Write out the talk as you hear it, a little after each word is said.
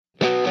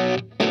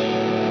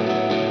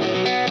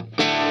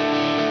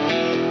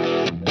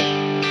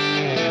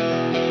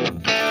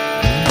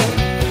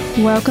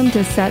Welcome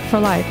to Set for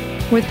Life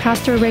with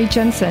Pastor Ray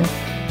Jensen.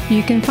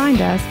 You can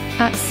find us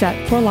at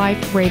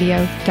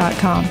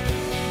setforliferadio.com.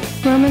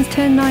 Romans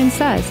 10:9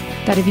 says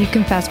that if you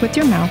confess with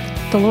your mouth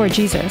the Lord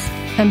Jesus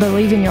and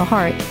believe in your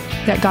heart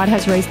that God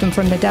has raised him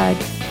from the dead,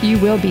 you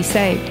will be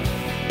saved.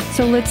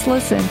 So let's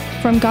listen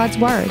from God's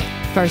Word,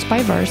 verse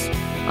by verse,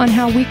 on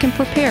how we can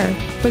prepare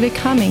for the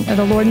coming of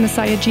the Lord and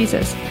Messiah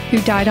Jesus,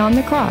 who died on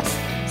the cross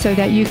so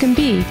that you can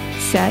be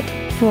set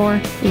for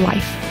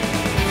life.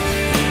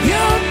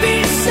 You'll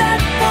be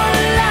set for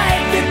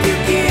life if you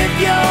give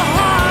your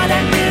heart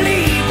and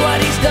believe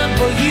what he's done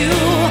for you.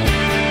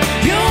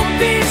 You'll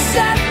be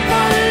set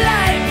for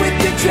life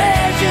with your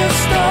treasure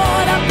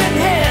stored up in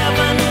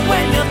heaven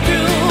when you're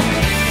through.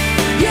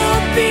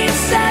 You'll be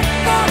set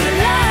for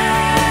life.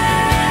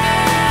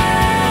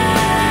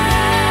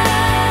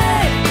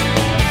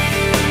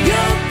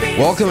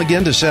 Welcome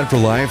again to Set for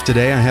Life.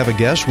 Today I have a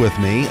guest with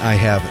me. I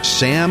have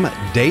Sam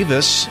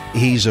Davis.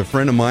 He's a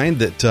friend of mine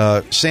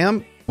that,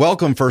 Sam,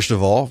 welcome, first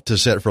of all, to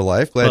Set for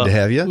Life. Glad to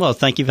have you. Well,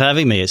 thank you for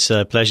having me. It's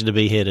a pleasure to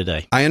be here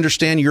today. I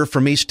understand you're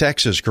from East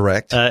Texas,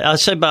 correct? I'd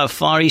say about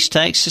Far East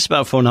Texas,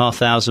 about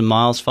 4,500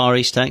 miles, Far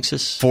East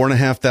Texas.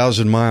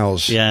 4,500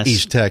 miles, yes.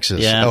 East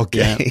Texas. Yeah,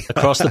 okay. Yeah.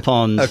 Across the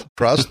pond.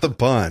 Across the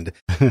pond.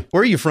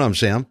 Where are you from,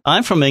 Sam?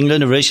 I'm from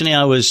England originally.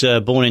 I was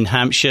born in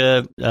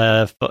Hampshire.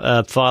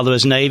 Father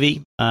was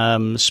Navy.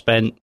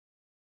 Spent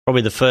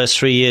probably the first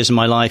 3 years of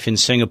my life in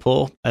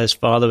Singapore as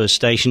father was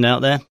stationed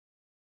out there.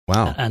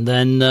 Wow. And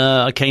then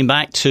I came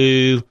back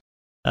to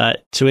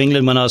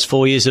England when I was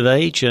 4 years of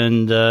age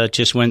and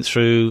just went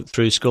through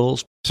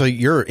schools. So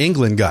you're an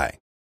England guy.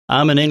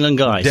 I'm an England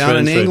guy. Down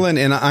in England,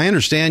 and I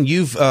understand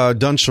you've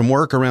done some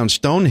work around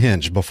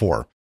Stonehenge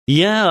before.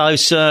 Yeah, I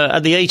was at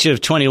the age of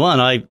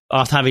 21.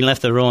 After having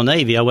left the Royal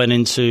Navy, I went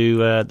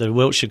into the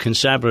Wiltshire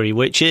Constabulary,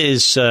 which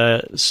has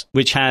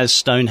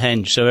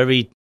Stonehenge. So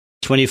every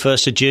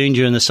 21st of June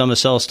during the summer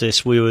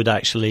solstice, we would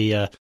actually,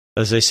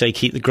 as they say,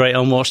 keep the great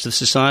unwashed of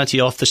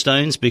society off the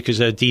stones because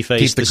they're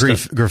defaced. Keep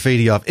the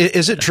graffiti off.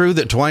 Is it true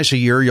that twice a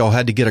year y'all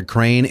had to get a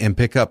crane and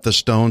pick up the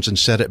stones and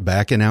set it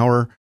back an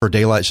hour for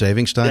daylight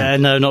savings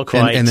time? No, not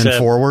quite. And then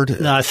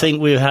forward? No, I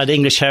think we had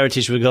English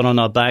heritage we got on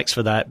our backs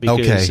for that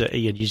because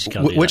you just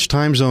can't do Which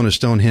time zone is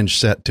Stonehenge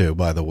set to,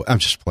 by the way? I'm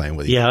just playing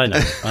with you. Yeah,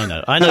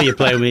 I know you're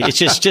playing with me. It's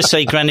just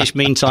say Greenwich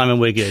Mean Time and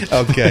we're good.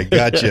 Okay,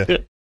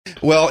 gotcha.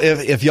 Well,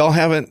 if y'all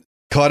haven't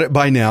caught it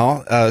by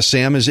now,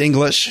 Sam is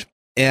English.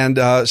 And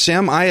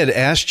Sam, I had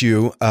asked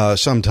you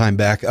some time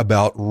back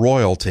about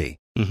royalty.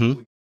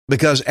 Mm-hmm.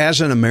 Because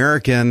as an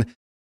American,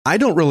 I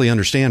don't really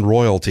understand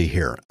royalty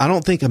here. I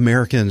don't think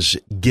Americans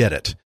get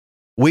it.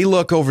 We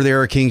look over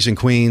there at kings and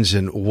queens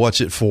and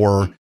what's it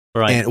for,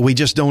 right. And we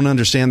just don't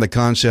understand the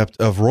concept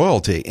of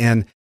royalty.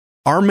 And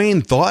our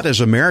main thought as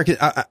Americans,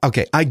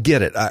 I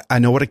get it. I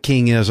know what a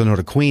king is, I know what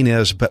a queen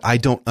is, but I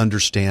don't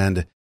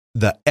understand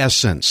the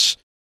essence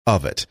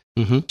of it.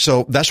 Mm-hmm.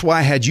 So that's why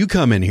I had you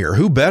come in here.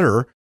 Who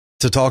better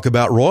to talk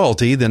about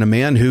royalty than a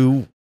man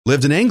who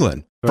lived in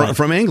England, right.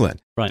 from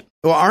England. Right.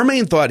 Well, our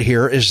main thought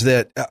here is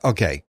that,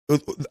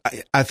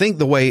 I think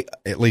the way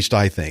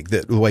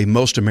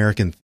most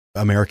Americans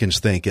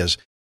think is,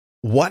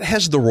 what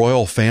has the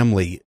royal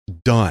family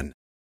done?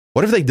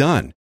 What have they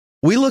done?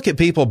 We look at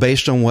people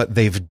based on what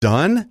they've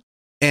done,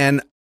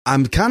 and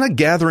I'm kind of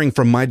gathering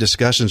from my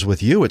discussions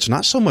with you, it's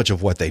not so much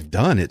of what they've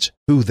done, it's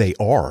who they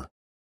are.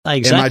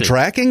 Exactly. Am I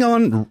tracking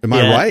on? Am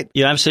I right?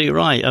 You're absolutely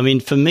right. I mean,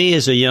 for me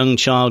as a young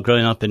child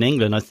growing up in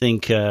England, I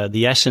think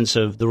the essence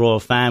of the royal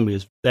family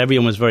was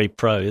everyone was very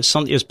pro. It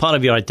was part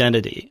of your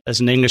identity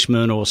as an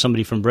Englishman or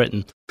somebody from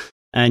Britain.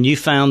 And you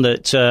found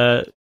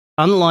that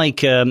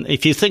unlike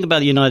if you think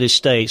about the United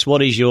States,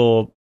 what is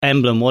your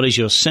emblem? What is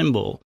your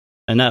symbol?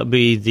 And that would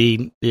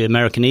be the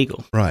American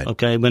eagle. Right.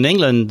 Okay. But in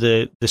England,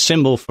 the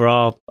symbol for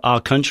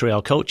our country,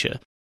 our culture,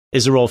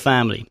 is the royal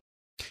family.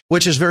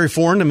 Which is very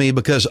foreign to me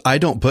because I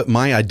don't put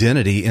my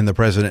identity in the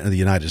President of the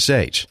United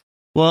States.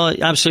 Well,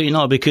 absolutely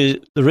not, because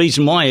the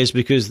reason why is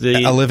because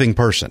a living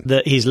person.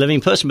 He's a living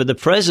person, but the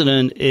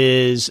President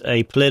is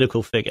a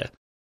political figure.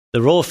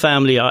 The royal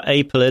family are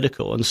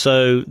apolitical, and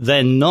so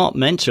they're not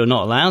meant to or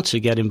not allowed to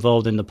get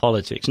involved in the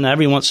politics. Now,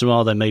 every once in a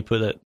while they may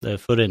put their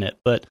foot in it,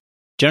 but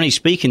generally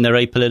speaking, they're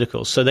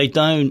apolitical, so they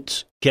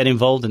don't get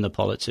involved in the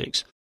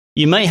politics.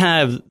 You may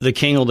have the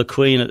king or the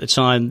queen at the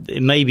time.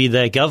 It may be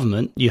their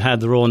government. You have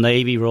the Royal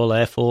Navy, Royal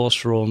Air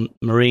Force, Royal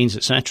Marines,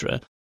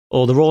 etc.,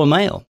 or the Royal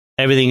Mail.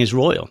 Everything is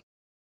royal.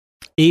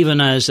 Even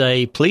as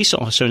a police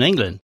officer in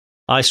England,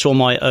 I swore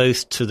my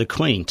oath to the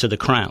Queen, to the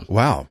Crown.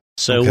 Wow.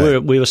 So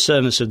we were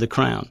servants of the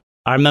Crown.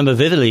 I remember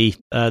vividly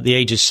at the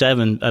age of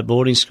 7 at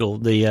boarding school,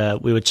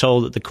 we were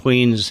told that the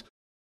Queen's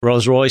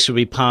Rolls Royce would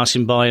be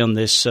passing by on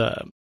this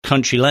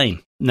country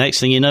lane. Next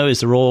thing you know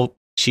is the Royal.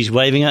 She's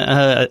waving at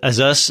her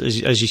as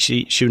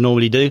she would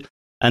normally do.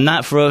 And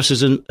that for us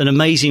is an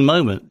amazing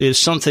moment. It was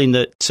something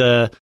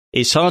that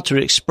it's hard to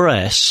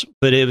express,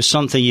 but it was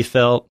something you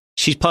felt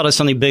she's part of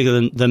something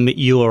bigger than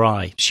you or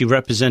I. She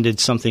represented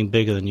something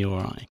bigger than you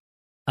or I.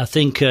 I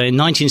think in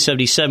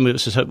 1977,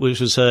 which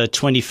was her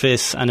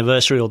 25th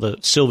anniversary or the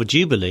Silver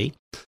Jubilee,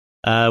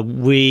 All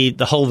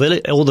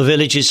the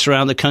villages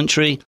throughout the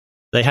country,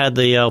 they had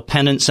the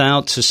pennants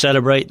out to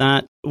celebrate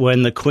that.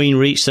 When the Queen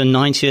reached her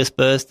 90th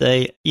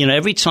birthday,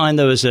 every time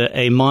there was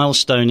a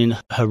milestone in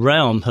her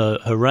realm,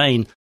 her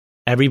reign,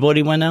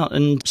 everybody went out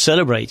and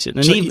celebrated.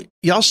 And so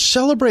y'all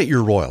celebrate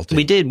your royalty?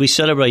 We did. We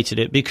celebrated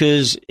it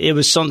because it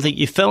was something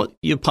you felt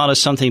you're part of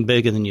something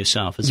bigger than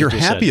yourself. You're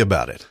happy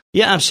about it?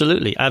 Yeah,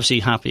 absolutely.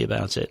 Absolutely happy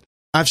about it.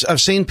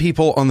 I've seen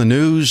people on the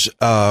news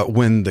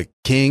when the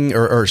king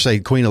or say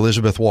Queen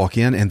Elizabeth walk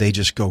in and they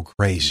just go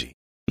crazy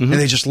and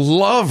they just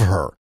love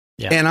her.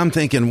 Yeah. And I'm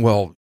thinking,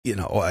 well,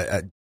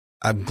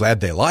 I'm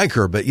glad they like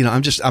her, but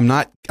I'm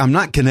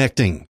not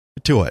connecting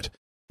to it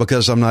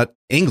because I'm not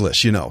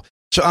English,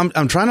 So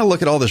I'm trying to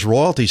look at all this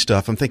royalty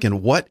stuff. I'm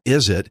thinking, what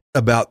is it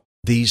about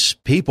these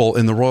people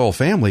in the royal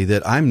family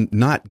that I'm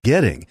not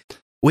getting?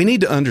 We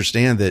need to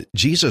understand that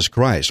Jesus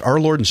Christ, our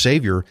Lord and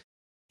Savior,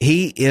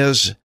 he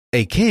is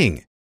a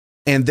king.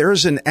 And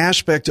there's an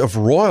aspect of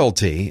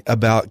royalty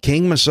about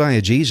King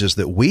Messiah Jesus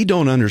that we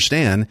don't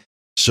understand.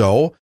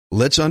 So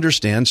let's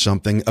understand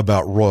something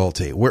about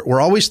royalty. We're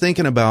always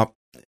thinking about,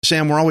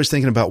 Sam,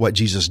 what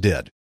Jesus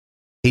did.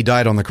 He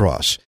died on the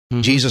cross.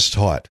 Mm-hmm. Jesus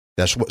taught.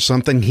 That's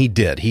something he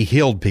did. He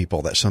healed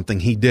people. That's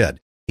something he did.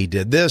 He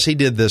did this, he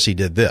did this, he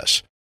did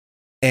this.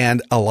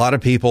 And a lot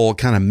of people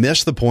kind of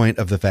miss the point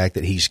of the fact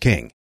that he's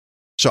king.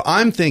 So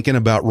I'm thinking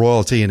about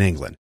royalty in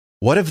England.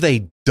 What have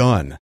they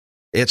done?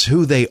 It's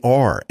who they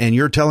are. And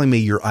you're telling me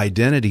your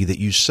identity that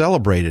you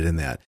celebrated in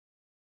that.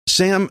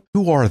 Sam,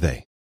 who are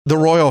they? The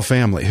royal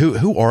family.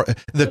 Who are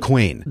the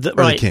queen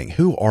or the king?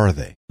 Who are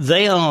they?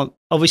 They are,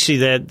 obviously,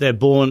 they're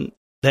born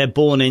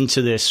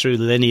into this through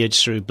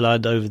lineage, through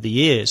blood over the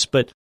years.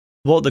 But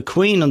what the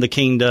queen and the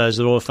king does,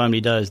 the royal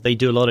family does, they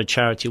do a lot of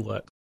charity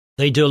work.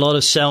 They do a lot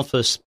of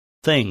selfless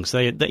things.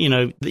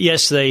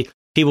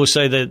 People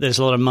say that there's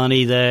a lot of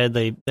money there.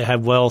 They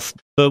have wealth.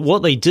 But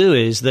what they do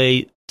is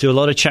they do a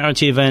lot of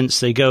charity events.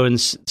 They go and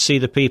see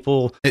the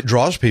people. It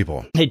draws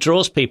people.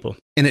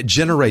 And it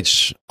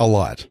generates a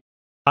lot.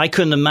 I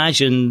couldn't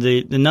imagine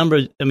the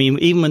number. I mean,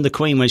 even when the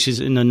Queen, when she's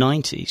in the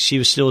 90s, she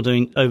was still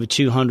doing over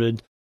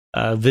 200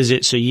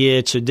 visits a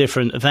year to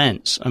different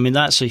events. I mean,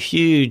 that's a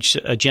huge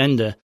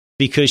agenda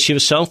because she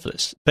was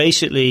selfless.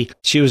 Basically,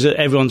 she was at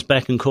everyone's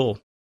beck and call,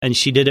 and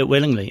she did it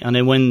willingly. And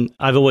then when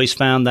I've always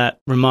found that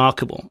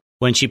remarkable,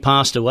 when she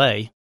passed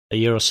away a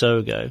year or so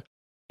ago,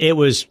 it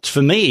was,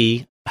 for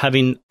me,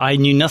 I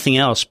knew nothing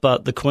else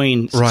but the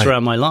Queen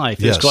throughout my life.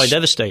 It was quite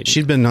devastating.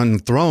 She'd been on the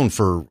throne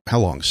for how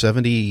long?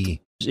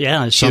 70?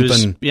 Yeah, she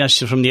was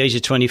from the age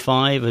of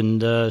 25,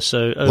 and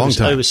so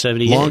over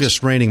 70 years.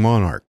 Longest reigning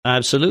monarch.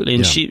 Absolutely,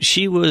 and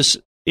she was.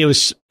 It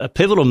was a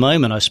pivotal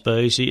moment, I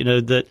suppose.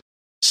 That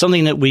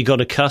something that we got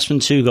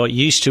accustomed to, got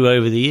used to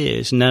over the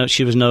years. Now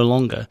she was no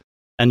longer,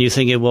 and you're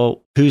thinking,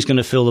 well, who's going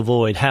to fill the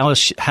void? How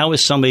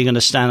is somebody going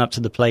to stand up to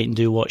the plate and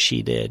do what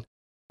she did?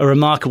 A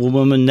remarkable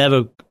woman,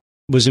 never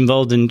was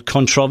involved in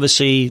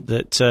controversy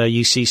that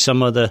you see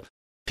some other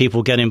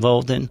people get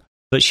involved in.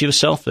 But she was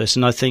selfless,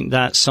 and I think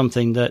that's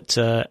something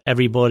that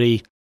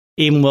everybody,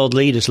 even world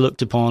leaders,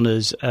 looked upon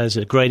as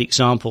a great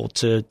example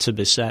to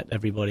beset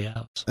everybody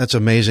else. That's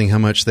amazing how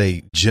much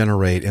they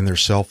generate, and they're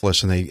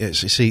selfless. And they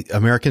see,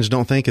 Americans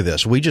don't think of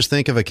this. We just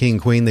think of a king,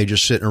 queen. They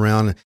just sitting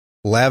around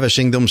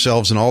lavishing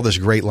themselves in all this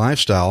great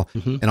lifestyle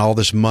and all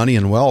this money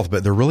and wealth,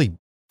 but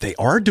they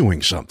are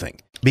doing something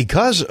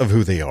because of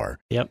who they are.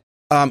 Yep.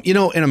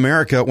 In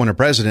America, when a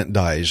president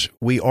dies,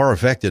 we are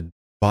affected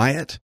by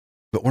it.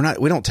 But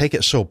we don't take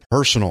it so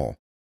personal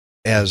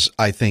as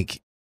I think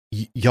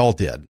y'all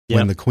did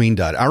when the Queen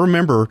died. I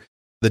remember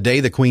the day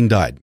the Queen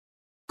died,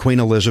 Queen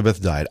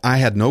Elizabeth died. I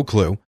had no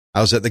clue.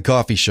 I was at the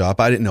coffee shop.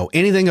 I didn't know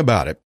anything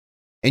about it.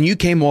 And you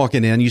came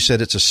walking in. You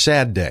said, it's a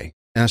sad day.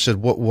 And I said,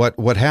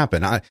 what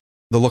happened?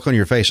 The look on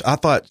your face, I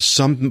thought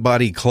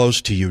somebody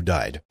close to you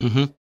died.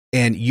 Mm-hmm.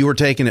 And you were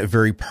taking it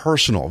very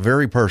personal,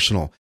 very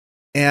personal.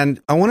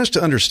 And I want us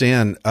to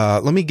understand,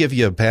 let me give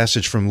you a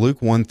passage from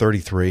Luke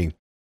 1:33.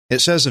 It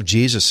says of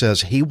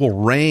Jesus, he will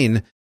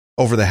reign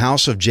over the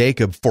house of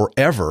Jacob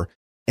forever,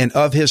 and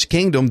of his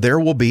kingdom there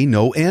will be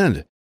no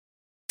end.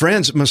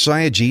 Friends,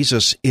 Messiah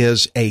Jesus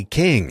is a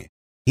king.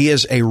 He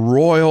is a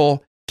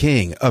royal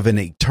king of an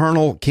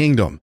eternal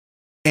kingdom,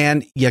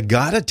 and you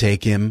got to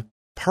take him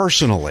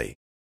personally.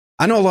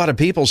 I know a lot of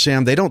people,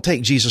 Sam, they don't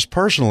take Jesus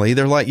personally.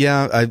 They're like,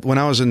 when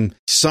I was in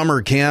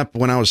summer camp,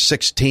 when I was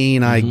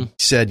 16, I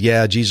said,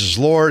 Jesus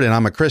Lord, and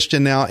I'm a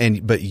Christian now.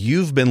 But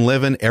you've been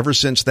living ever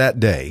since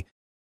that day,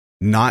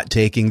 not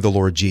taking the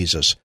Lord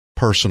Jesus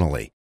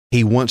personally.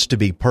 He wants to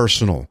be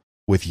personal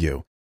with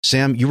you.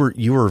 Sam, you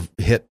were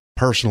hit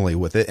personally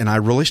with it, and I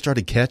really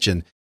started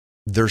catching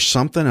there's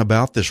something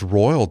about this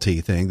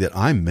royalty thing that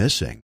I'm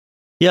missing.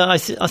 Yeah, I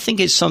think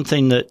it's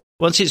something that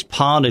once it's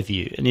part of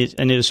you, and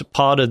it's a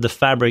part of the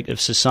fabric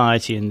of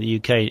society in the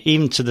UK,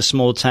 even to the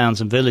small towns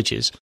and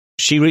villages,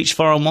 she reached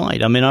far and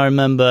wide. I mean, I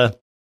remember,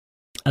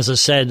 as I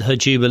said, her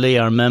Jubilee.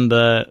 I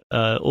remember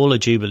all her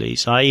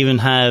Jubilees. I even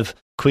have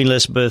Queen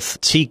Elizabeth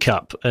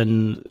teacup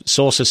and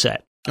saucer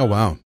set. Oh,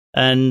 wow.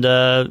 And,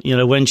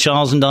 when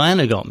Charles and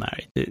Diana got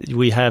married,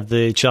 we have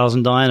the Charles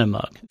and Diana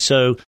mug.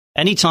 So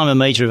anytime a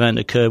major event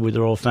occurred with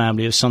the royal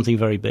family, it was something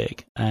very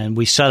big, and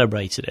we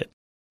celebrated it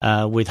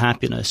with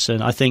happiness.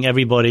 And I think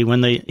everybody,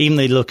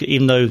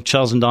 even though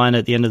Charles and Diana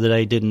at the end of the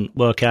day didn't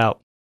work out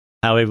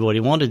how everybody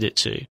wanted it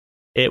to,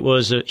 it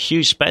was a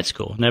huge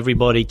spectacle, and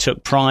everybody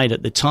took pride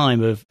at the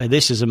time of,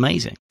 this is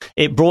amazing.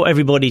 It brought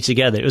everybody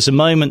together. It was a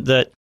moment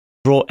that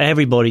brought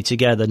everybody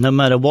together. No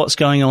matter what's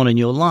going on in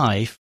your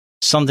life,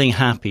 something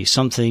happy,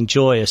 something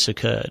joyous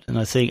occurred. And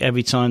I think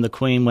every time the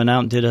Queen went out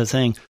and did her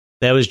thing,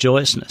 there was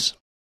joyousness.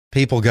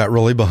 People got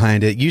really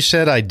behind it. You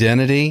said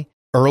identity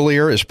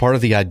earlier is part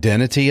of the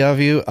identity of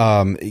you.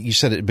 You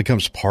said it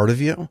becomes part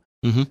of you.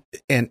 Mm-hmm.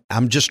 And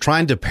I'm just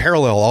trying to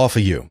parallel off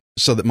of you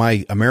so that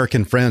my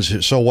American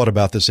friends, so what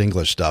about this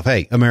English stuff?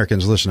 Hey,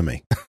 Americans, listen to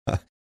me.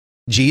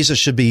 Jesus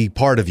should be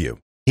part of you.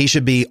 He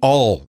should be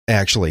all,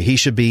 actually. He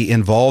should be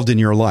involved in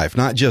your life,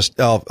 not just,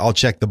 I'll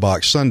check the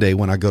box Sunday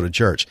when I go to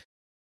church.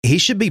 He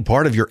should be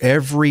part of your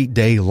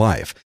everyday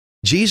life.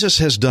 Jesus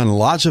has done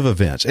lots of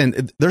events,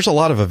 and there's a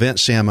lot of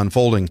events, Sam,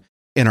 unfolding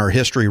in our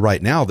history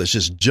right now that's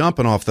just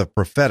jumping off the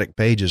prophetic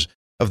pages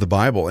of the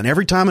Bible. And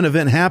every time an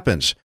event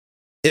happens,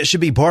 it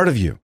should be part of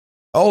you.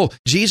 Oh,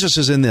 Jesus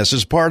is in this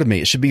as part of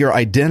me. It should be your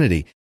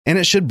identity, and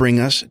it should bring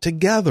us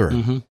together.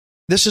 Mm-hmm.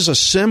 This is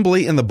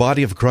assembly in the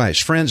body of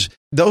Christ. Friends,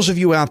 those of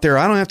you out there,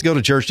 I don't have to go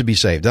to church to be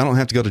saved. I don't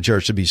have to go to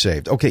church to be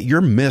saved. Okay,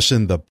 you're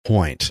missing the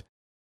point.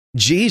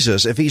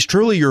 Jesus, if he's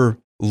truly your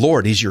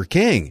Lord, he's your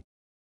King.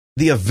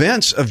 The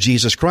events of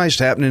Jesus Christ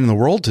happening in the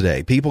world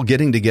today, people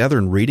getting together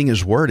and reading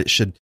his word,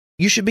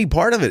 you should be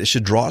part of it. It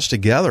should draw us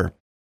together.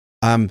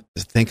 I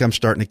think I'm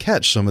starting to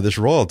catch some of this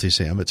royalty,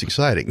 Sam. It's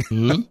exciting.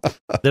 Mm-hmm.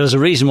 There was a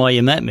reason why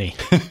you met me.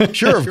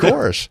 Sure, of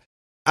course.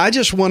 I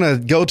just want to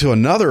go to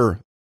another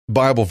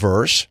Bible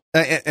verse.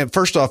 And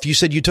first off, you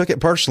said you took it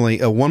personally.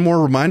 One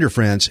more reminder,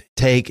 friends,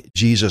 take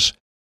Jesus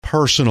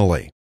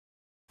personally.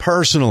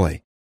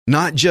 Personally.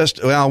 Not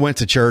just, well, I went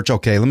to church.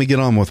 Okay, let me get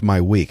on with my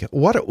week.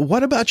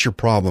 What about your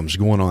problems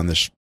going on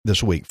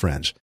this week,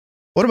 friends?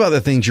 What about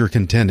the things you're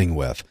contending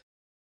with?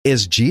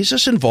 Is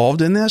Jesus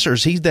involved in this, or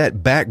is he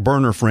that back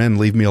burner friend,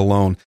 leave me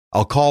alone,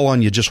 I'll call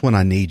on you just when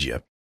I need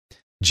you?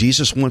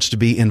 Jesus wants to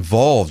be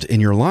involved in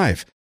your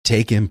life.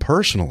 Take him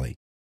personally.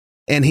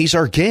 And he's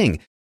our King.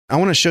 I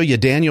want to show you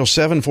Daniel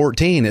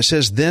 7:14. It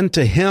says, "Then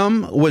to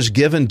him was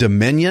given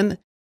dominion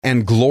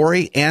and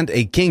glory and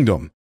a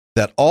kingdom,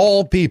 that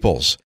all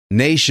peoples,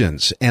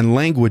 nations, and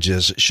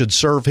languages should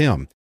serve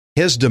him.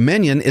 His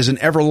dominion is an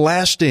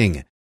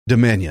everlasting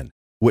dominion,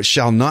 which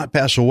shall not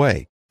pass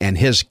away, and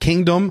his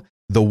kingdom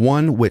the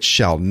one which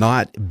shall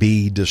not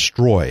be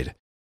destroyed."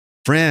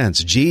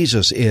 Friends,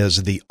 Jesus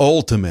is the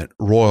ultimate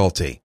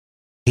royalty.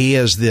 He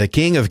is the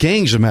King of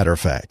Kings, as a matter of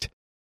fact.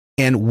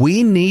 And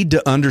we need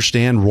to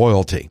understand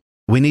royalty.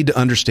 We need to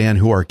understand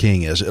who our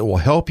King is. It will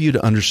help you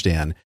to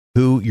understand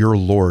who your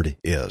Lord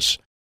is.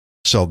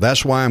 So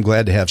that's why I'm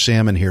glad to have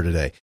Sam in here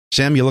today.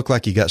 Sam, you look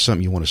like you got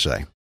something you want to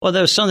say. Well,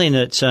 there was something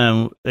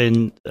that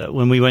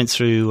when we went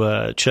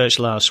through church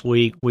last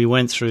week, we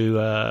went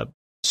through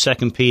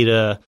 2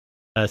 Peter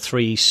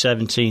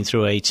 3:17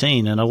 through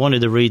 18, and I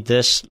wanted to read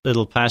this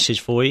little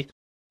passage for you.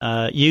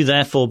 "You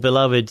therefore,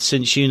 beloved,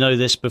 since you know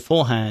this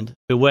beforehand,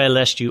 beware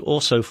lest you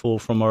also fall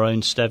from our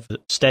own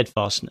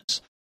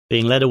steadfastness,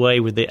 being led away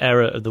with the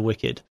error of the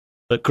wicked.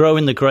 But grow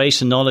in the grace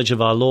and knowledge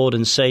of our Lord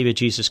and Savior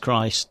Jesus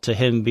Christ. To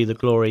him be the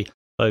glory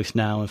both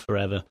now and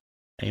forever.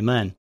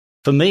 Amen."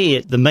 For me,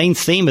 the main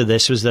theme of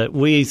this was that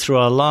we, through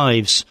our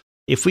lives,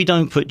 if we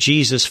don't put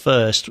Jesus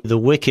first, the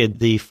wicked,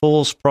 the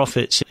false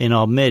prophets in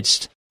our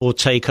midst will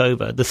take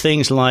over. The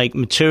things like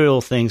material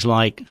things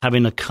like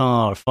having a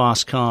car, a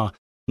fast car,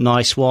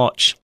 nice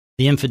watch,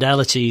 the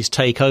infidelities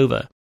take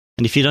over.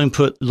 And if you don't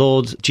put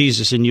Lord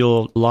Jesus in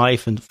your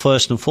life and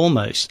first and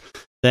foremost,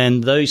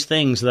 then those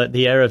things that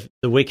the error of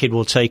the wicked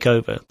will take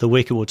over. The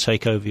wicked will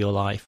take over your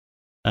life.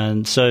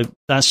 And so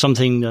that's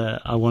something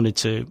I wanted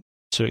to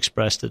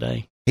express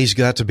today. He's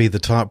got to be the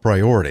top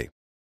priority.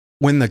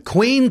 When the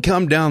Queen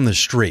come down the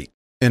street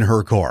in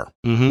her car,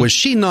 was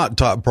she not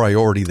top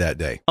priority that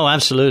day? Oh,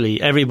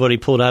 absolutely. Everybody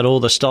pulled out all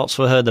the stops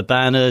for her, the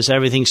banners,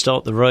 everything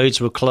stopped. The roads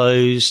were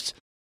closed.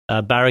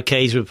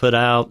 Barricades were put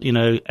out. You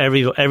know,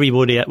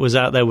 everybody was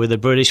out there with the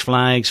British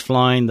flags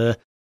flying the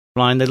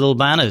little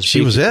banners.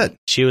 She was it.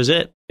 She was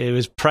it. It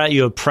was proud.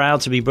 You were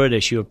proud to be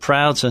British. You were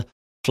proud to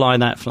fly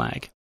that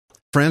flag.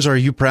 Friends, are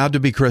you proud to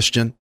be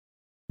Christian?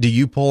 Do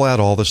you pull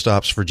out all the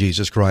stops for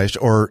Jesus Christ,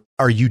 or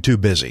are you too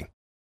busy?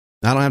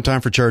 I don't have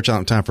time for church. I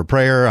don't have time for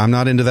prayer. I'm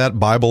not into that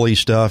Bible-y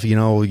stuff.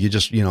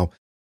 Religion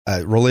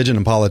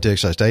and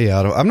politics, I stay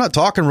out of. I'm not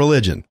talking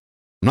religion.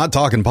 I'm not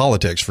talking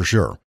politics for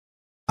sure.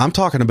 I'm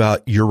talking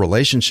about your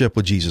relationship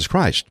with Jesus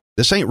Christ.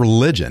 This ain't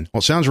religion. Well,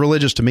 it sounds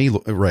religious to me,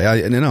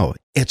 Ray. No,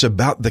 it's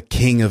about the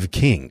King of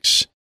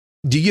Kings.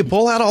 Do you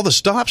pull out all the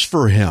stops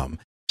for him?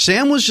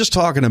 Sam was just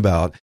talking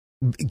about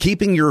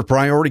keeping your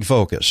priority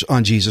focus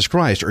on Jesus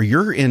Christ, or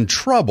you're in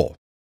trouble.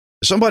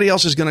 Somebody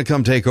else is going to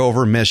come take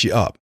over and mess you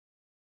up.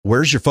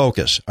 Where's your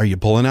focus? Are you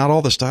pulling out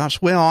all the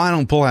stops? Well, I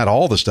don't pull out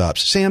all the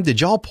stops. Sam, did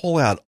y'all pull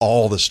out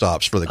all the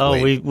stops for the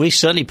Queen? Oh, we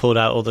certainly pulled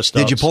out all the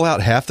stops. Did you pull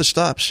out half the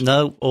stops?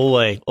 No, all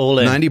in.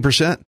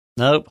 90%?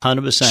 Nope,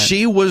 100%.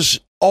 She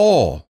was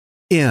all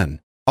in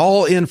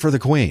for the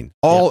Queen,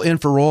 all in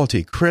for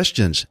royalty.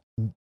 Christians,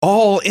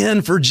 all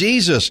in for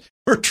Jesus.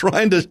 We're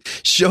trying to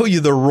show you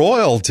the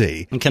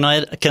royalty. And can I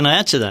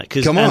add to that?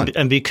 Come on.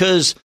 And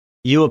because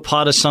you were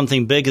part of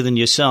something bigger than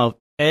yourself,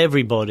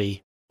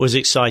 everybody was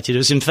excited. It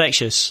was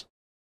infectious.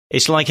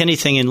 It's like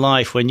anything in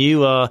life. When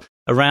you are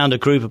around a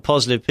group of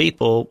positive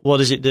people, what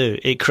does it do?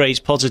 It creates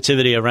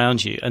positivity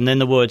around you, and then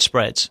the word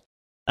spreads.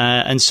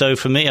 And so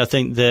for me, I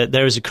think that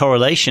there is a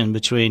correlation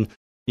between,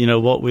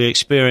 what we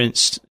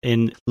experienced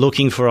in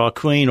looking for our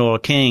Queen or our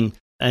King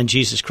and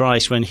Jesus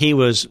Christ when he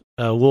was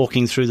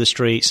walking through the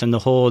streets and the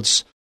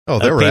hordes. Oh,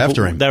 they were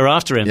after him. They were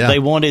after him. Yeah. They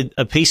wanted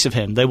a piece of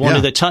him. They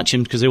wanted to touch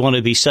him because they wanted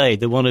to be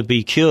saved. They wanted to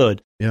be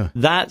cured. Yeah.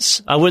 I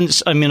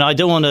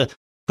don't want to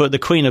put the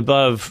Queen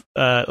above,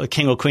 the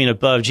King or Queen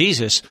above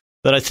Jesus,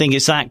 but I think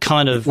it's that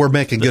kind of... We're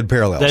making good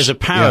parallels. There's a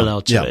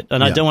parallel to it,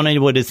 and I don't want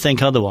anybody to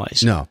think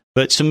otherwise. No.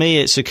 But to me,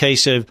 it's a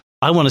case of,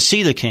 I want to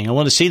see the King. I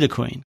want to see the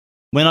Queen.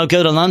 When I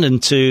go to London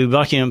to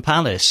Buckingham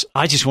Palace,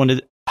 I just want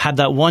to have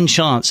that one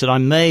chance that I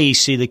may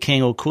see the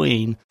King or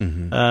Queen,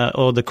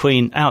 or the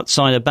Queen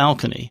outside a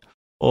balcony,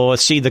 or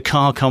see the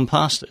car come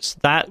past us.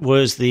 That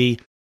was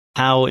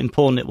how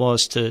important it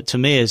was to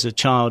me as a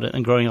child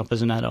and growing up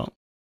as an adult.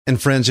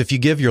 And friends, if you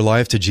give your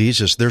life to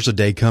Jesus, there's a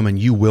day coming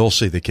you will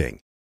see the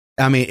King.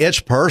 I mean, it's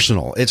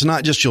personal. It's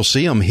not just you'll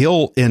see him.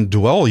 He'll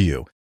indwell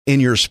you in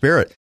your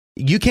spirit.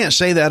 You can't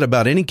say that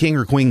about any king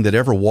or queen that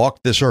ever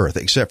walked this earth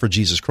except for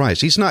Jesus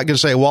Christ. He's not going to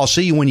say, well, I'll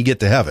see you when you get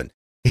to heaven.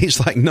 He's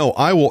like, no,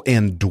 I will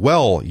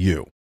indwell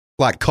you.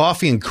 Like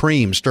coffee and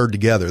cream stirred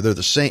together. They're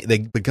the same. They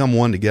become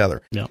one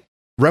together. Yeah.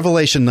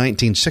 Revelation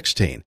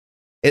 19:16.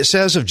 It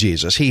says of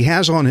Jesus, he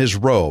has on his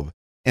robe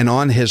and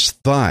on his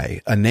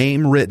thigh a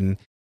name written,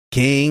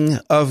 King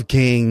of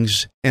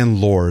Kings and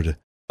Lord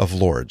of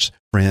Lords.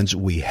 Friends,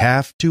 we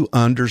have to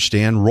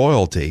understand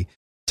royalty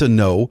to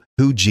know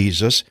who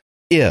Jesus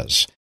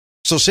is.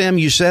 So, Sam,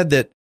 you said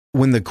that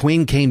when the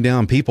Queen came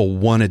down, people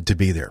wanted to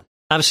be there.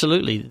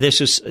 Absolutely. They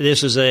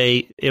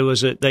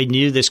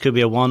knew this could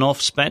be a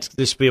one-off spectacle.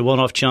 This would be a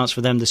one-off chance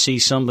for them to see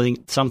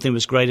something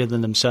was greater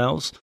than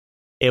themselves.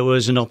 It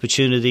was an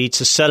opportunity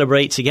to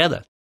celebrate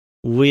together.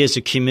 We as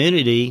a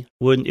community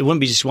it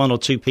wouldn't be just one or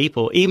two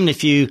people. Even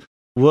if you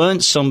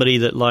weren't somebody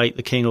that liked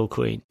the King or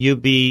Queen,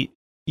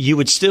 you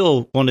would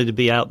still wanted to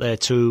be out there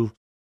to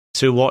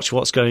watch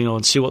what's going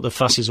on, see what the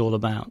fuss is all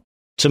about.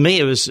 To me,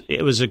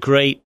 it was a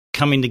great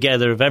coming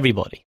together of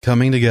everybody.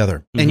 Coming together.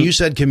 Mm-hmm. And you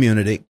said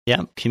community.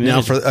 Yeah,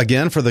 community.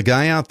 Now, for the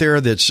guy out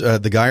there that's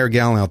the guy or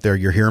gal out there,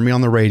 you're hearing me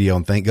on the radio,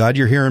 and thank God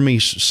you're hearing me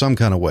some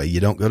kind of way. You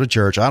don't go to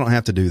church. I don't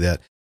have to do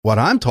that. What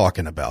I'm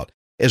talking about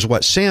is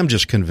what Sam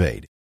just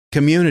conveyed.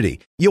 Community.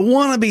 You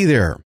want to be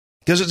there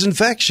because it's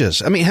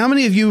infectious. I mean, how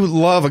many of you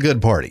love a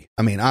good party?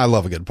 I mean, I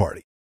love a good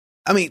party.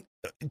 I mean,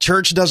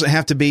 church doesn't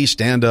have to be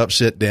stand up,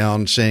 sit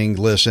down, sing,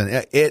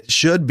 listen. It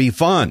should be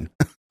fun.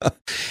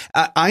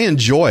 I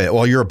enjoy it.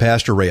 Well, you're a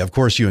pastor, Ray. Of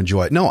course you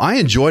enjoy it. No, I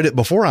enjoyed it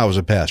before I was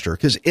a pastor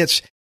because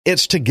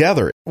it's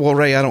together. Well,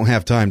 Ray, I don't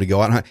have time to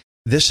go out.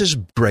 This is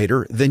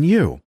greater than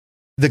you.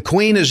 The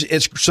Queen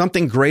it's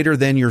something greater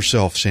than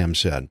yourself, Sam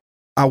said.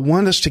 I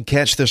want us to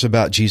catch this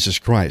about Jesus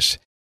Christ,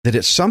 that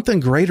it's something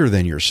greater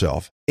than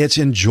yourself. It's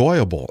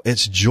enjoyable.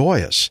 It's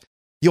joyous.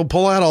 You'll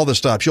pull out all the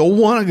stops. You'll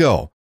want to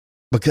go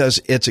because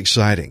it's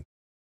exciting.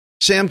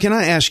 Sam, can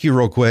I ask you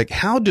real quick,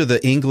 how do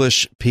the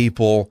English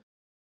people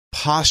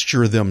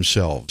posture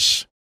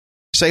themselves?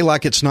 Say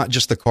like it's not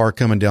just the car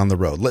coming down the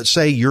road. Let's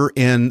say you're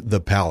in the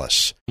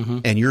palace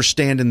and you're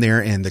standing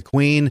there and the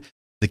Queen,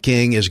 the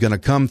King is going to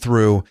come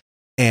through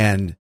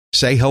and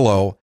say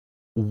hello.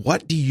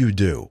 What do you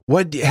do?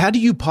 How do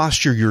you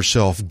posture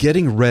yourself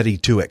getting ready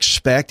to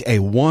expect a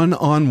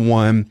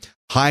one-on-one,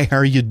 hi, how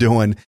are you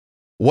doing?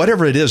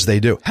 Whatever it is they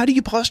do. How do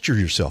you posture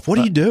yourself? What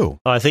do you do?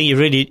 I think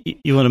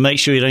you want to make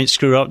sure you don't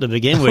screw up to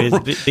begin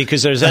with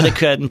because there's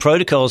etiquette and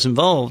protocols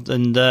involved,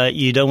 and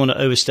you don't want to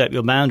overstep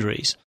your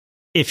boundaries.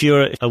 If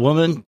you're a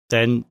woman,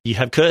 then you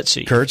have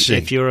curtsy.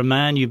 If you're a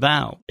man, you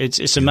bow.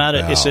 It's a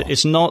matter.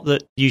 It's not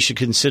that you should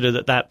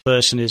consider that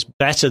person is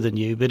better than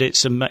you, but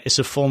it's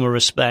a form of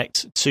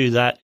respect to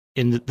that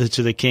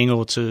to the king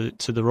or to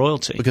the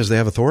royalty, because they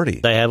have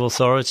authority. They have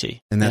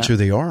authority, and that's who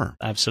they are.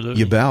 Absolutely,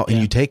 you bow and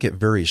you take it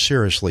very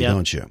seriously,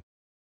 don't you?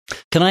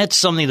 Can I add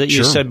something that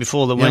you said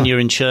before? That when you're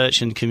in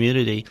church and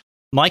community.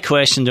 My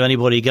question to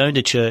anybody going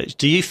to church,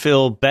 do you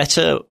feel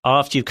better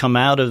after you've come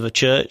out of a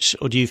church,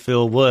 or do you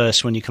feel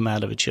worse when you come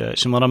out of a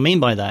church? And what I mean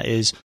by that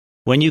is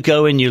when you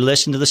go in, you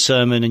listen to the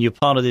sermon and you're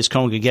part of this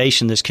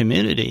congregation, this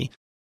community,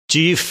 do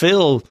you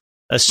feel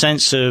a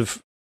sense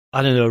of,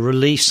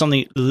 relief,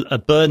 a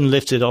burden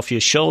lifted off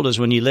your shoulders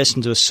when you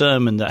listen to a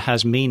sermon that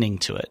has meaning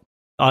to it?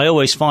 I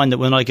always find that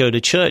when I go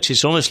to church,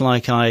 it's almost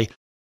like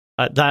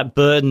that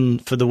burden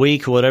for the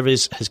week or whatever it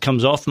is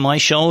comes off my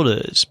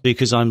shoulders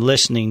because I'm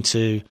listening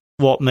to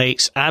what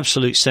makes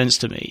absolute sense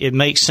to me. It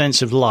makes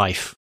sense of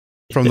life.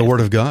 From the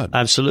Word of God.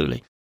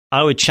 Absolutely.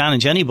 I would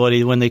challenge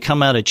anybody when they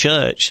come out of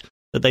church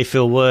that they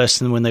feel worse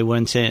than when they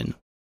went in.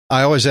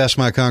 I always ask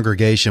my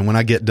congregation when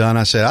I get done,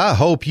 I say, I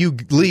hope you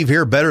leave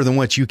here better than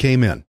what you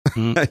came in.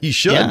 You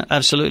should. Yeah,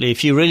 absolutely.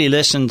 If you really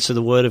listen to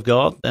the Word of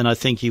God, then I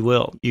think you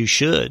will. You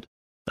should.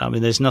 I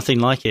mean, there's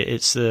nothing like it.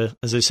 It's, as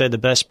they say, the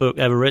best book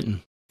ever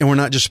written. And we're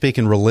not just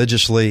speaking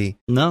religiously.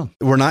 No.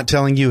 We're not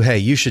telling you, hey,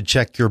 you should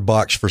check your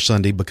box for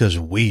Sunday because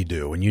we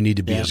do, and you need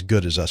to be as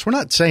good as us. We're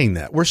not saying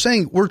that. We're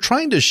saying we're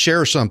trying to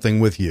share something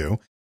with you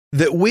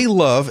that we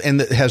love and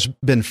that has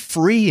been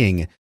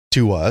freeing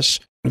to us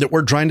that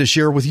we're trying to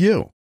share with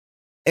you.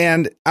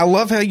 And I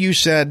love how you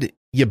said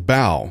you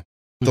bow.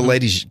 The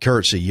ladies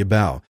curtsy, you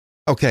bow.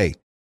 Okay,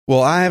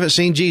 well, I haven't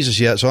seen Jesus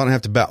yet, so I don't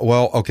have to bow.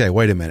 Well, okay,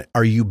 wait a minute.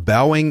 Are you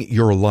bowing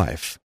your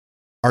life?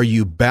 Are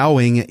you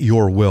bowing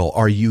your will?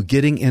 Are you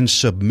getting in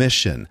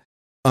submission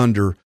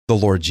under the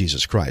Lord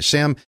Jesus Christ?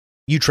 Sam,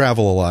 you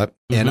travel a lot,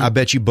 and I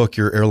bet you book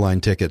your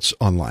airline tickets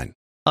online.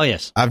 Oh,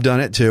 yes. I've done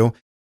it too.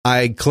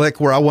 I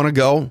click where I want to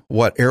go,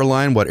 what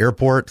airline, what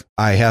airport.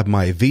 I have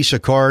my Visa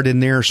card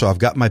in there, so I've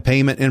got my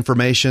payment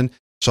information.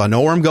 So I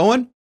know where I'm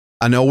going.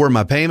 I know where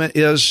my payment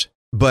is,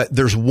 but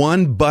there's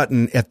one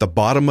button at the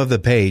bottom of the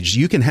page.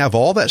 You can have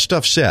all that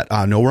stuff set.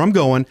 I know where I'm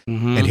going,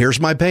 and here's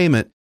my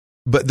payment.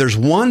 But there's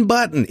one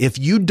button. If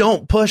you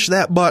don't push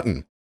that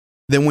button,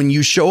 then when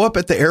you show up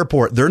at the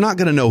airport, they're not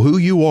going to know who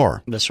you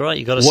are. That's right.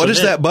 You got to submit. What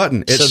is that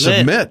button? It's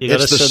submit.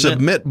 It's the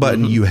submit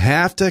button. You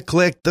have to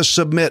click the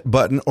submit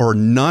button or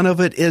none of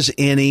it is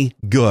any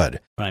good.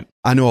 Right.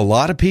 I know a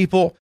lot of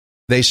people,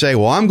 they say,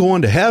 well, I'm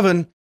going to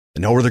heaven.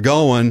 They know where they're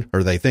going,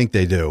 or they think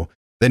they do.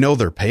 They know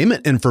their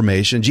payment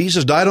information.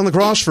 Jesus died on the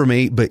cross for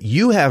me, but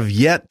you have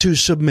yet to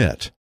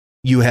submit.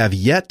 You have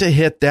yet to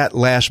hit that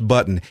last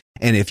button.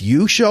 And if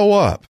you show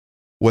up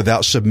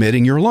without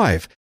submitting your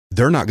life,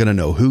 they're not going to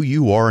know who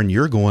you are and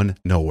you're going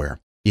nowhere.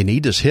 You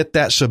need to hit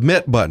that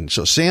submit button.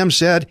 So Sam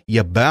said,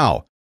 you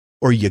bow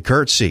or you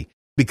curtsy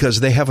because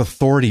they have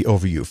authority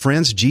over you.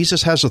 Friends,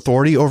 Jesus has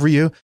authority over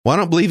you. Well, I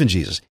don't believe in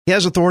Jesus. He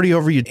has authority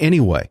over you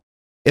anyway.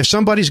 If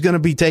somebody's going to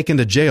be taken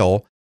to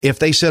jail, if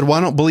they said, well,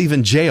 I don't believe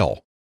in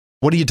jail,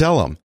 what do you tell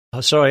them?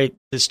 Oh, sorry,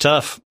 it's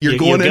tough. You're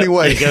going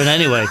anyway. You're going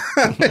anyway.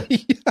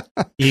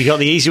 You got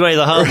the easy way or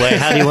the hard way.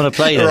 How do you want to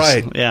play this?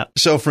 Right. Yeah.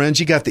 So,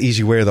 friends, you got the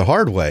easy way or the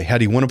hard way. How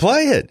do you want to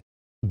play it?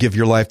 Give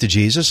your life to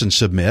Jesus and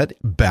submit.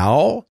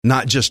 Bow,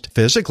 not just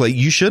physically.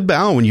 You should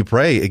bow when you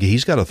pray.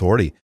 He's got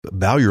authority. But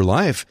bow your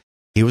life.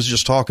 He was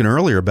just talking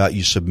earlier about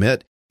you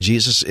submit.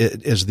 Jesus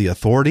is the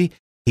authority.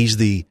 He's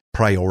the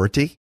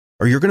priority,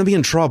 or you're going to be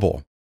in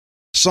trouble.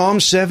 Psalm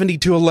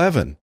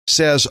 72:11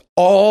 says,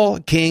 all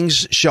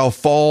kings shall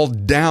fall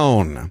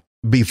down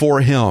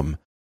before him.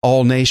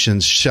 All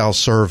nations shall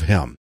serve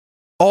him.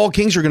 All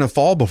kings are going to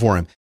fall before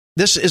him.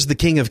 This is the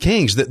King of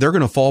Kings, that they're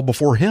going to fall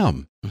before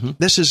him.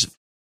 This is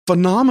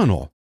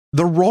phenomenal.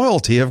 The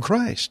royalty of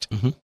Christ.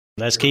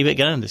 Let's keep it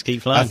going. Let's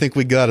keep flying. I think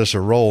we got us a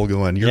roll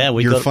going.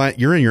 You're fine.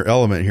 You're in your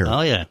element here.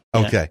 Oh, yeah.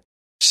 Okay.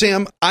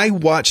 Sam, I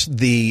watched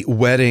the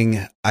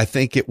wedding. I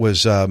think it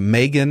was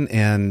Meghan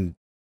and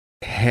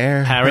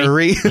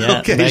Harry. Yeah,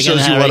 okay, Meghan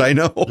shows you Harry. what I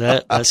know.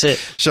 That's it.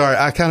 Sorry,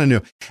 I kind of knew.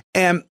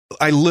 And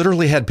I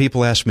literally had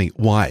people ask me,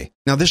 why?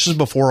 Now, this is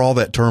before all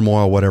that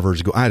turmoil, whatever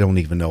is going on. I don't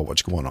even know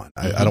what's going on.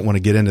 I don't want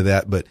to get into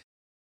that, but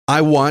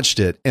I watched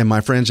it, and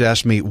my friends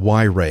asked me,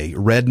 why Ray?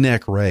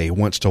 Redneck Ray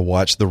wants to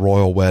watch the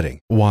royal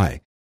wedding. Why?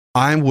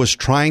 I was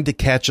trying to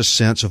catch a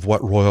sense of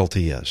what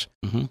royalty is.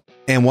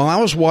 And while I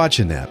was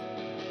watching that,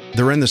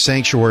 they're in the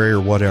sanctuary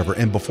or whatever,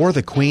 and before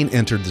the queen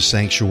entered the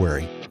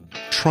sanctuary,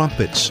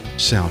 trumpets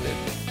sounded.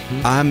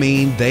 I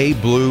mean, they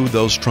blew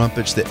those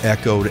trumpets that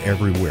echoed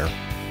everywhere.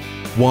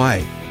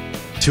 Why?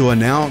 To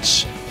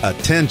announce,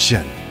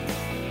 attention,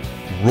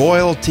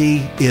 royalty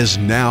is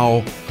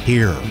now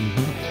here.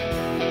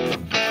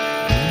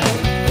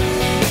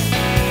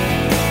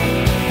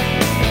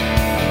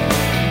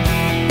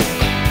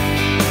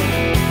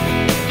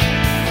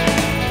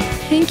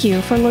 Thank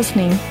you for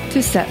listening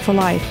to Set for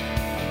Life.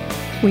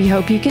 We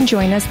hope you can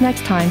join us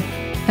next time,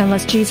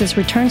 unless Jesus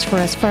returns for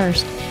us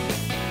first.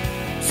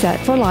 Set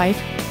for Life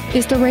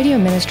is the radio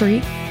ministry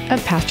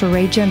of Pastor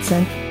Ray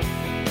Jensen.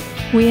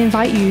 We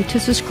invite you to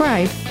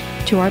subscribe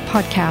to our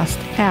podcast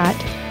at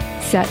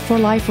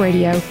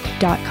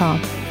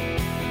setforliferadio.com.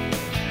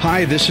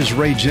 Hi, this is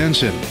Ray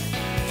Jensen.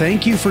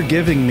 Thank you for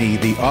giving me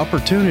the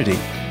opportunity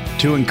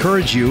to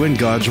encourage you in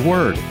God's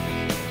Word.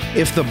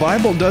 If the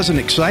Bible doesn't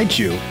excite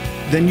you,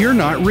 then you're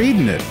not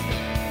reading it.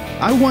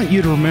 I want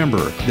you to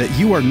remember that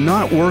you are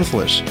not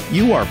worthless.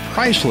 You are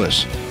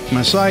priceless.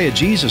 Messiah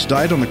Jesus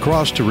died on the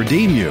cross to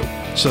redeem you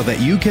so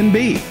that you can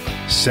be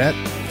set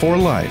for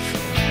life.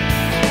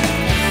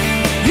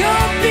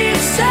 You'll be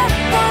set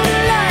for